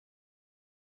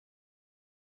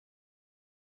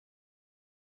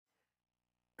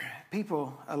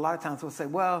people a lot of times will say,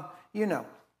 well,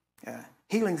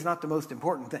 healing's not the most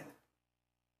important thing.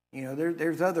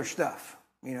 There's other stuff,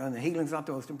 and the healing's not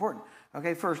the most important.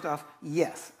 Okay, first off,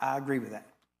 yes, I agree with that.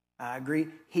 I agree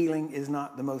healing is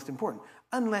not the most important,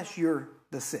 unless you're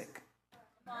the sick.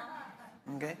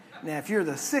 Okay, now if you're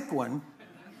the sick one,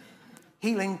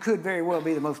 healing could very well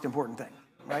be the most important thing,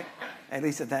 right? At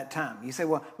least at that time. You say,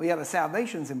 well,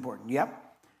 salvation's important. Yep.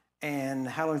 And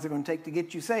how long is it going to take to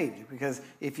get you saved? Because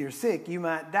if you're sick, you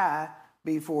might die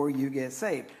before you get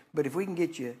saved. But if we can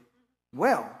get you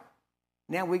well,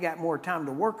 now we got more time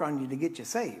to work on you to get you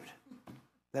saved.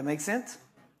 That make sense?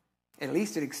 At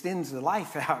least it extends the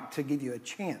life out to give you a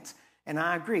chance. And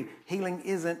I agree, healing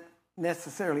isn't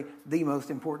necessarily the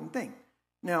most important thing.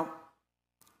 Now,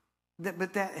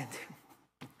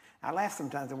 I laugh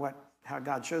sometimes at how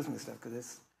God shows me stuff,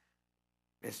 because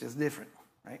it's just different,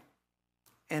 right?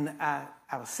 And I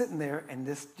was sitting there, and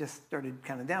this just started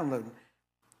kind of downloading.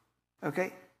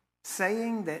 Okay,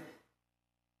 saying that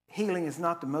healing is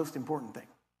not the most important thing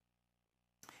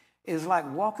is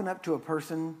like walking up to a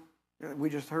person. We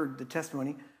just heard the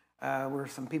testimony where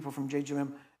some people from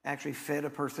JGM actually fed a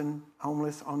person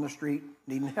homeless on the street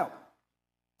needing help.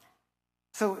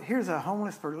 So here's a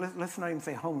homeless person. Let's not even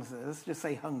say homeless. Let's just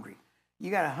say hungry.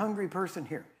 You got a hungry person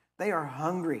here. They are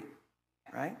hungry,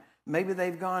 right? Maybe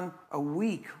they've gone a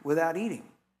week without eating.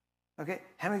 Okay,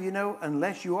 how many of you know,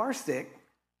 unless you are sick,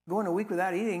 going a week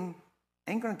without eating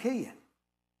ain't going to kill you,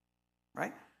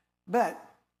 right? But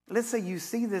let's say you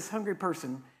see this hungry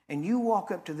person, and you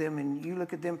walk up to them, and you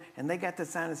look at them, and they got the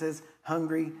sign that says,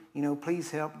 hungry,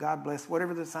 please help, God bless,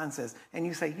 whatever the sign says. And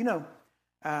you say,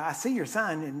 I see your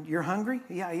sign, and you're hungry?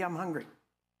 Yeah, I'm hungry.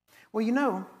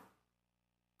 Well,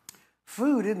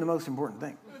 food isn't the most important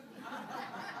thing.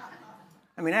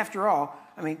 After all,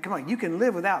 come on, you can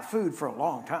live without food for a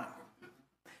long time.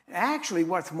 Actually,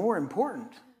 what's more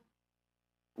important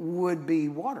would be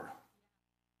water,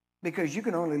 because you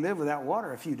can only live without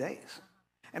water a few days.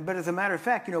 But as a matter of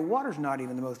fact, water's not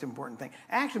even the most important thing.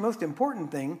 Actually, the most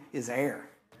important thing is air,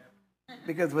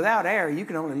 because without air, you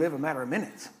can only live a matter of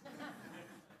minutes.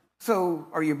 So,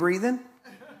 are you breathing?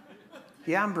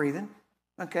 Yeah, I'm breathing.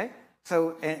 Okay.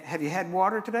 So, have you had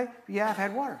water today? Yeah, I've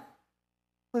had water.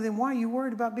 Well, then why are you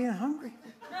worried about being hungry?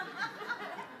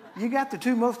 You got the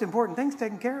two most important things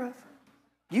taken care of.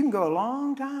 You can go a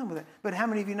long time with it. But how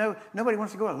many of you know nobody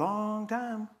wants to go a long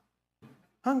time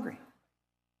hungry?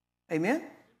 Amen?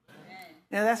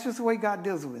 Now, that's just the way God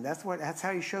deals with me. That's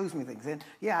how he shows me things. And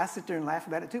yeah, I sit there and laugh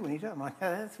about it too when he tells me. I'm like,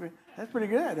 that's pretty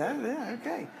good. Yeah,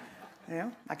 okay.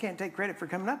 I can't take credit for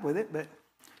coming up with it, but,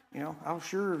 I'll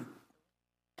sure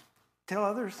tell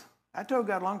others. I told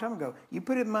God a long time ago, you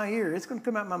put it in my ear, it's going to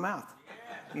come out my mouth.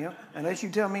 Unless you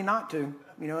tell me not to,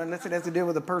 unless it has to deal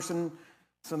with a person,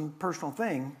 some personal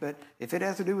thing. But if it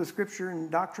has to do with scripture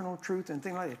and doctrinal truth and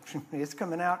things like that, it's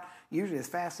coming out usually as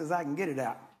fast as I can get it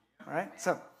out. All right?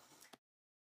 So